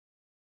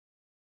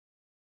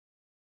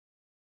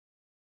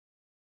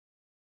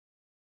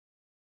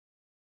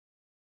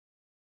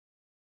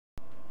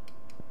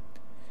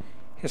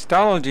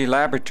Histology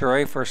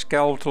Laboratory for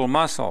Skeletal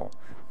Muscle,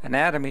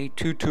 Anatomy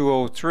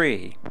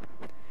 2203.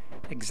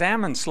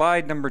 Examine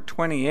slide number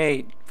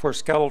 28 for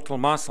skeletal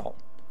muscle.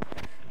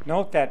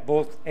 Note that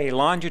both a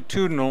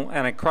longitudinal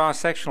and a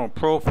cross-sectional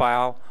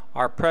profile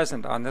are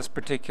present on this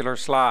particular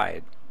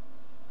slide.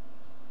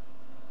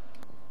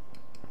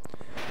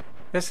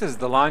 This is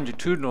the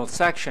longitudinal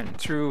section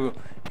through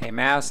a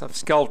mass of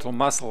skeletal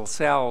muscle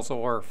cells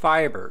or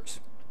fibers.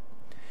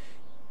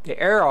 The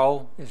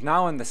arrow is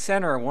now in the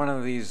center of one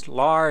of these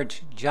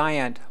large,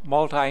 giant,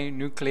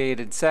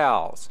 multinucleated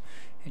cells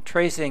and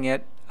tracing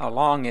it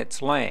along its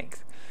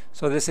length.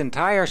 So this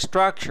entire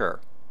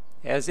structure,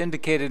 as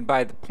indicated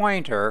by the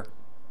pointer,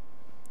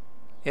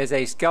 is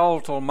a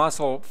skeletal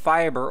muscle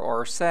fiber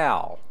or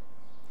cell.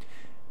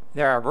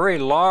 There are very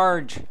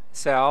large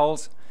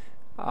cells,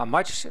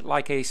 much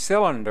like a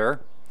cylinder,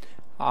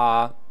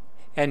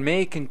 and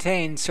may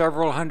contain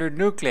several hundred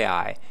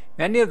nuclei.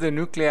 Many of the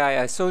nuclei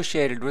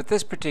associated with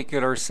this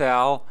particular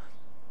cell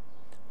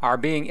are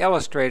being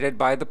illustrated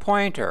by the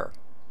pointer.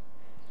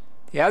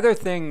 The other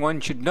thing one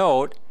should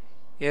note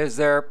is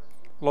their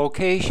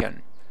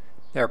location,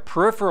 their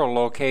peripheral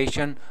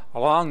location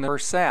along their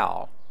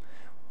cell.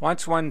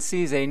 Once one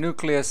sees a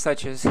nucleus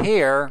such as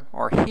here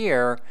or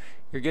here,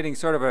 you're getting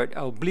sort of an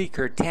oblique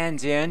or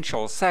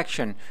tangential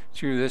section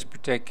through this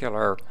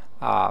particular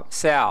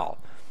cell.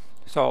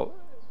 So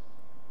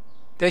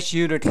this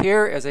unit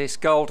here is a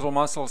skeletal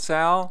muscle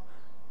cell,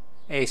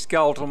 a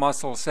skeletal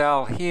muscle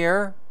cell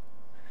here,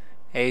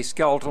 a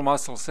skeletal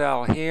muscle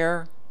cell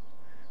here,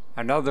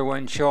 another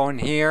one shown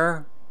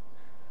here,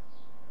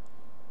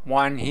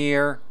 one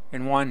here,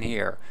 and one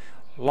here.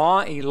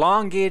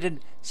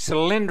 Elongated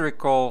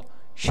cylindrical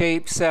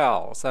shaped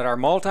cells that are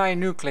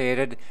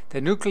multinucleated,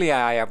 the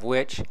nuclei of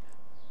which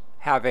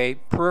have a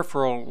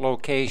peripheral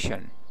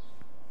location.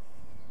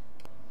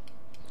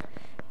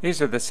 These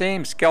are the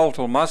same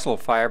skeletal muscle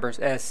fibers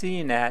as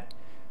seen at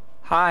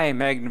high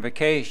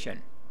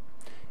magnification.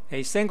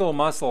 A single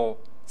muscle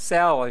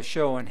cell is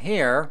shown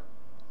here,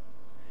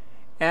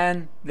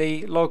 and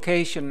the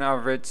location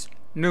of its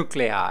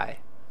nuclei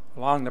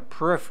along the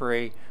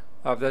periphery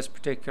of this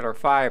particular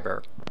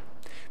fiber.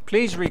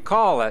 Please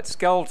recall that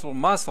skeletal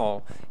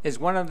muscle is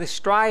one of the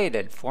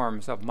striated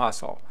forms of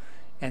muscle,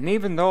 and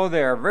even though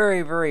they are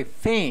very, very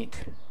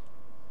faint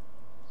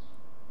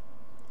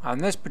on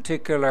this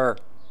particular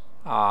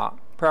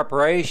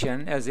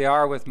preparation, as they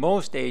are with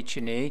most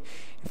H&E,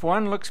 if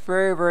one looks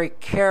very, very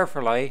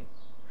carefully,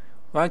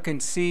 one can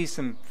see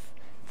some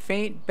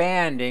faint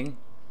banding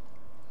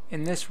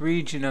in this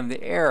region of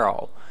the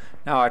arrow.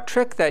 Now, a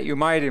trick that you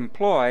might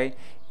employ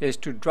is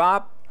to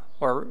drop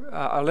or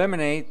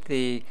eliminate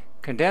the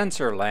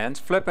condenser lens,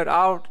 flip it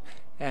out,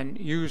 and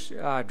use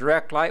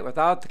direct light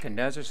without the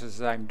condensers,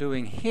 as I'm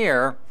doing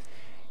here.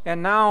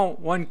 And now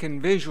one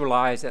can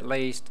visualize at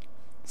least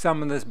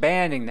some of this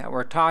banding that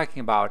we're talking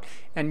about,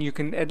 and you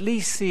can at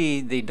least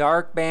see the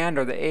dark band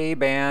or the A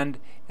band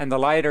and the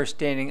lighter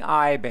staining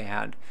I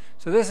band.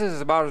 So this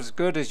is about as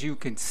good as you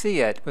can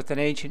see it with an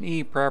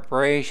H&E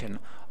preparation,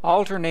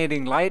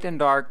 alternating light and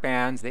dark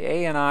bands, the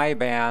A and I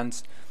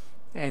bands,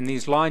 and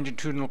these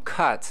longitudinal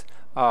cuts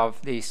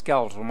of the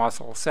skeletal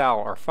muscle cell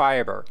or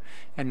fiber.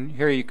 And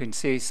here you can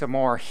see some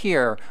more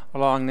here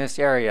along this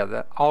area,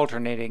 the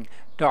alternating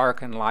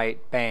dark and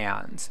light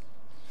bands.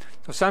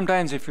 So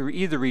sometimes if you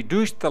either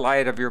reduce the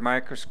light of your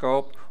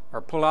microscope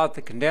or pull out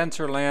the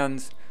condenser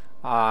lens,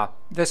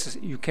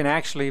 you can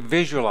actually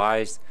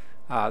visualize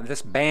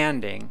this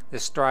banding, the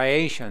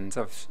striations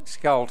of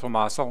skeletal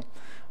muscle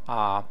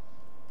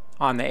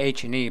on the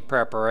H&E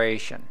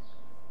preparation.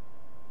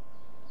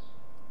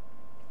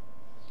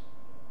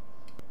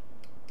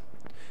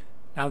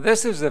 Now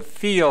this is a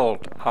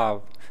field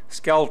of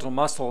skeletal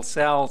muscle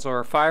cells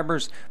or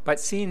fibers, but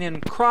seen in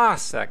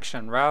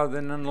cross-section rather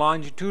than in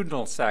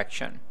longitudinal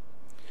section.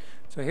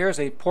 So here's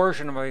a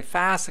portion of a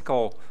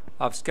fascicle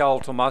of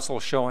skeletal muscle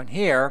shown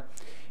here,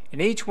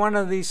 and each one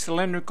of these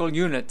cylindrical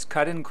units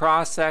cut in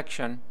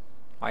cross-section,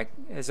 like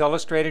is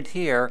illustrated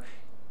here,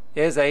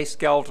 is a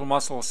skeletal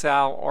muscle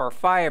cell or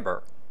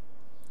fiber.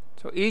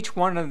 So each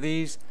one of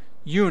these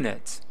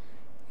units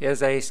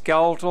is a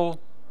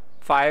skeletal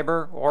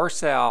fiber or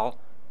cell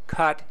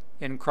cut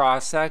in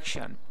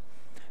cross-section.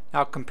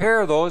 Now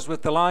compare those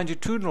with the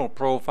longitudinal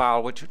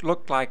profile, which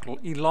looked like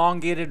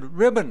elongated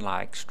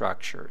ribbon-like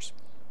structures.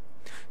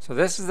 So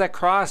this is the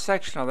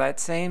cross-section of that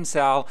same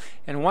cell,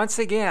 and once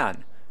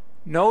again,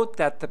 note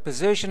that the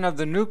position of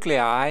the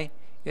nuclei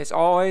is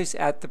always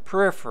at the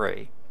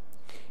periphery,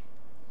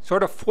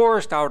 sort of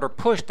forced out or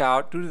pushed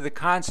out due to the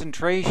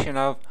concentration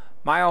of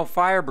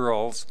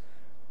myofibrils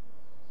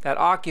that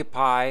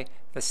occupy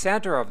the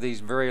center of these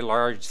very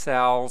large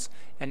cells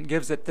and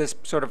gives it this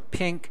sort of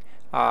pink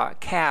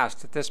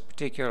cast at this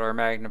particular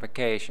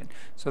magnification.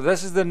 So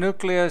this is the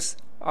nucleus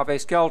of a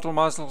skeletal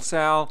muscle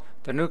cell,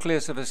 the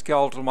nucleus of a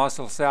skeletal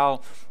muscle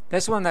cell.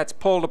 This one that's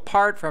pulled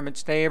apart from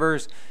its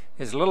neighbors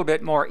is a little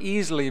bit more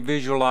easily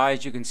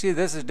visualized. You can see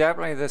this is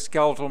definitely the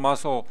skeletal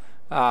muscle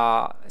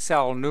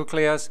cell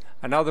nucleus,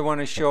 another one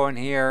is shown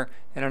here,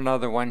 and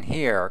another one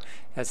here,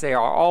 as they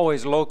are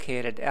always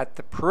located at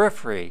the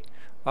periphery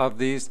of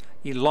these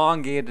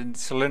elongated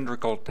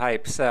cylindrical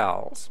type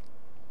cells.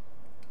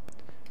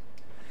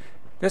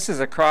 This is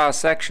a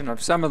cross-section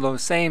of some of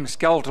those same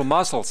skeletal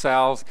muscle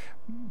cells,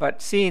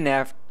 but seen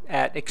at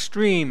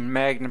extreme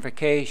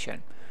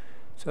magnification.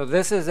 So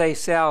this is a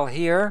cell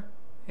here,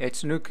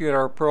 its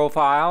nuclear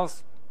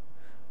profiles,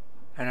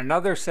 and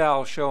another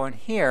cell shown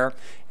here.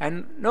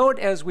 And note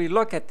as we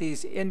look at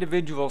these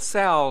individual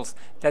cells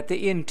that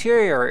the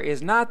interior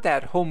is not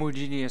that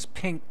homogeneous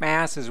pink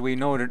mass as we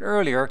noted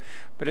earlier,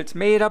 but it's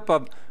made up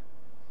of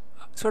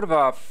sort of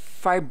a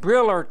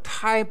fibrillar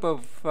type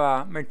of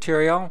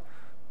material.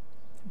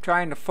 I'm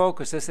trying to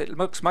focus this. It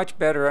looks much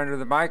better under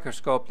the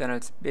microscope than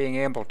it's being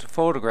able to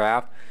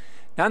photograph.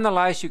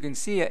 Nonetheless, you can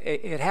see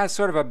it has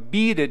sort of a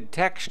beaded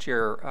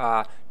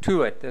texture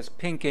to it, this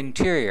pink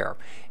interior.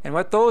 And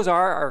what those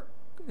are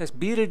this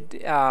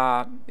beaded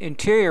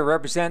interior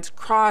represents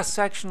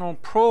cross-sectional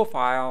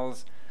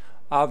profiles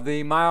of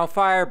the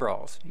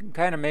myofibrils. You can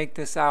kind of make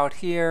this out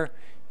here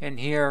and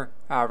here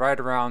right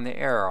around the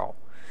arrow.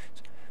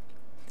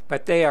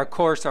 But they, of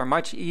course, are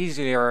much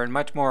easier and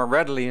much more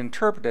readily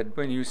interpreted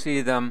when you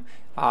see them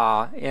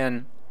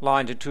in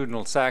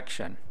longitudinal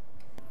section.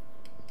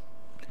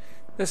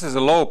 This is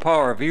a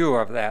low-power view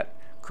of that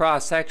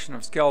cross-section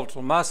of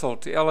skeletal muscle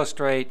to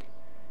illustrate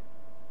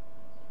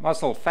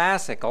muscle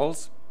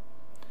fascicles,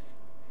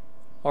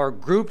 or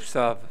groups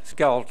of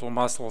skeletal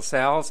muscle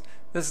cells.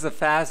 This is a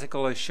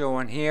fascicle as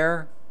shown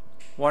here.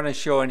 One is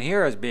shown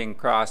here as being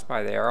crossed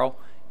by the arrow.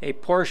 A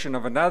portion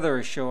of another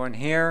is shown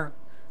here.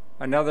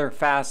 Another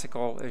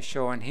fascicle is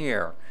shown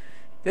here.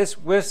 This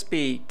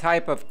wispy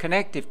type of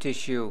connective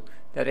tissue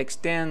that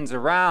extends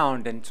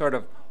around and sort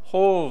of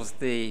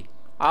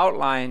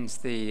outlines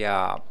the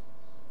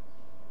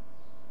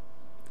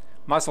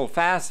muscle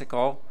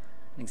fascicle,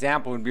 an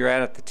example would be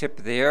right at the tip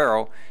of the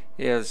arrow,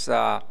 is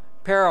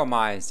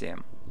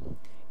paromysium.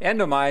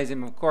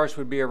 Endomysium, of course,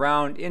 would be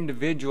around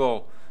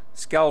individual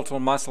skeletal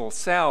muscle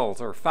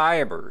cells or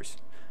fibers,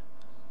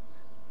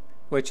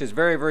 which is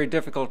very, very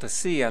difficult to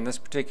see on this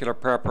particular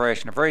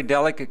preparation. A very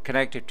delicate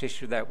connective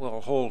tissue that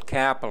will hold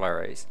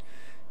capillaries.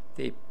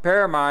 The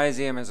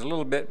paromysium is a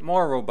little bit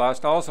more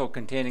robust, also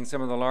containing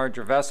some of the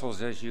larger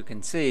vessels, as you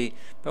can see,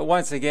 but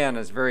once again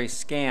is very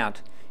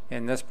scant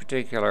in this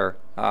particular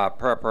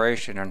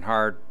preparation and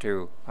hard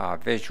to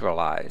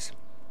visualize.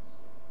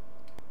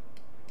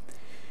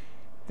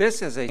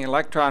 This is an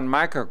electron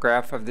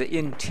micrograph of the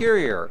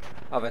interior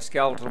of a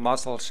skeletal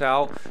muscle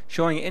cell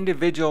showing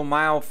individual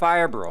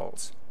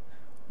myofibrils.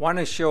 One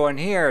is shown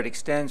here. It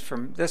extends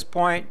from this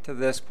point to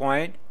this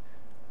point.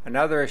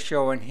 Another is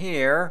shown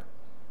here.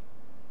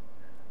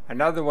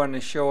 Another one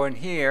is shown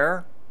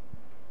here.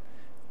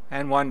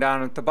 And one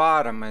down at the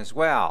bottom as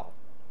well.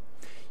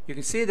 You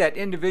can see that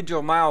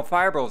individual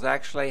myofibrils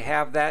actually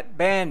have that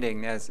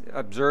banding as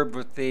observed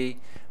with the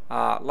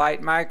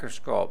light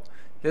microscope.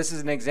 This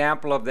is an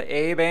example of the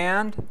A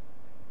band,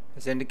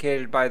 as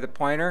indicated by the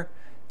pointer.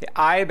 The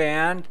I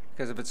band,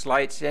 because of its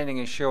light staining,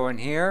 is shown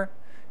here.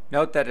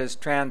 Note that it is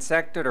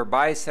transected or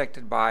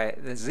bisected by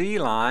the Z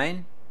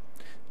line.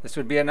 This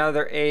would be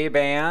another A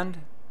band,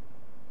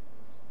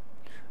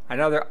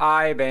 another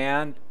I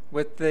band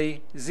with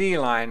the Z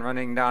line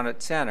running down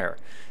its center.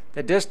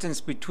 The distance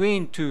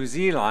between two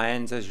Z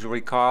lines, as you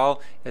recall,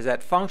 is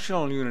that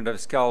functional unit of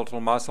skeletal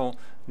muscle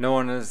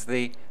known as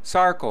the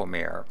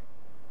sarcomere.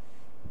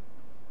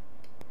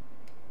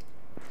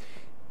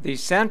 The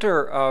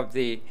center of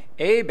the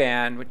A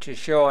band, which is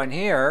shown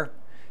here,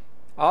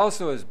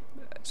 also is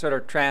sort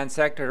of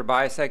transected or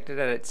bisected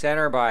at its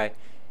center by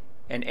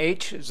an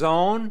H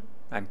zone.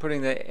 I'm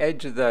putting the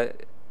edge of the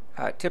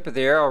tip of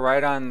the arrow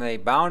right on the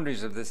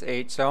boundaries of this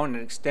H zone.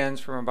 It extends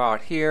from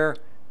about here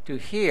to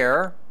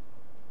here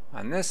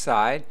on this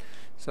side.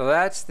 So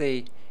that's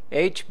the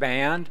H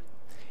band.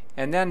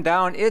 And then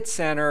down its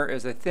center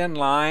is a thin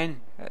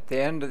line at the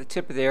end of the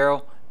tip of the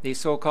arrow, the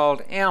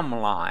so-called M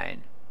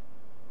line,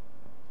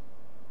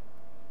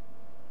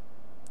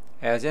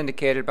 as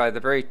indicated by the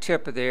very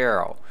tip of the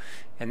arrow.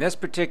 In this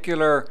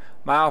particular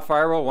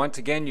myofibril, once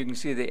again, you can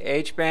see the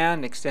H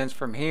band extends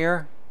from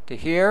here to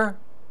here,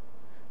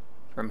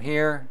 from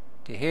here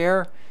to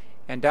here,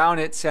 and down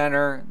its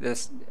center,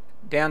 this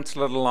dense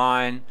little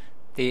line,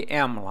 the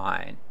M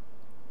line.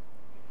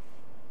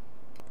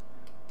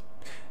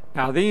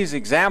 Now, these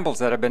examples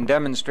that have been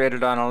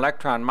demonstrated on an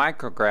electron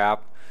micrograph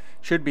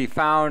should be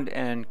found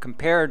and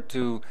compared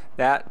to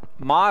that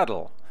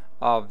model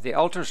of the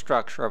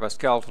ultrastructure of a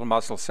skeletal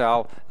muscle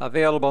cell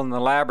available in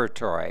the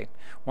laboratory.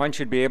 One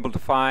should be able to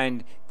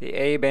find the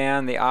A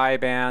band, the I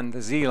band,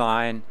 the Z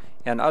line,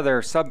 and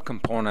other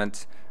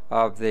subcomponents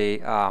of the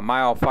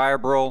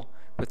myofibril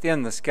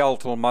within the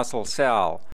skeletal muscle cell.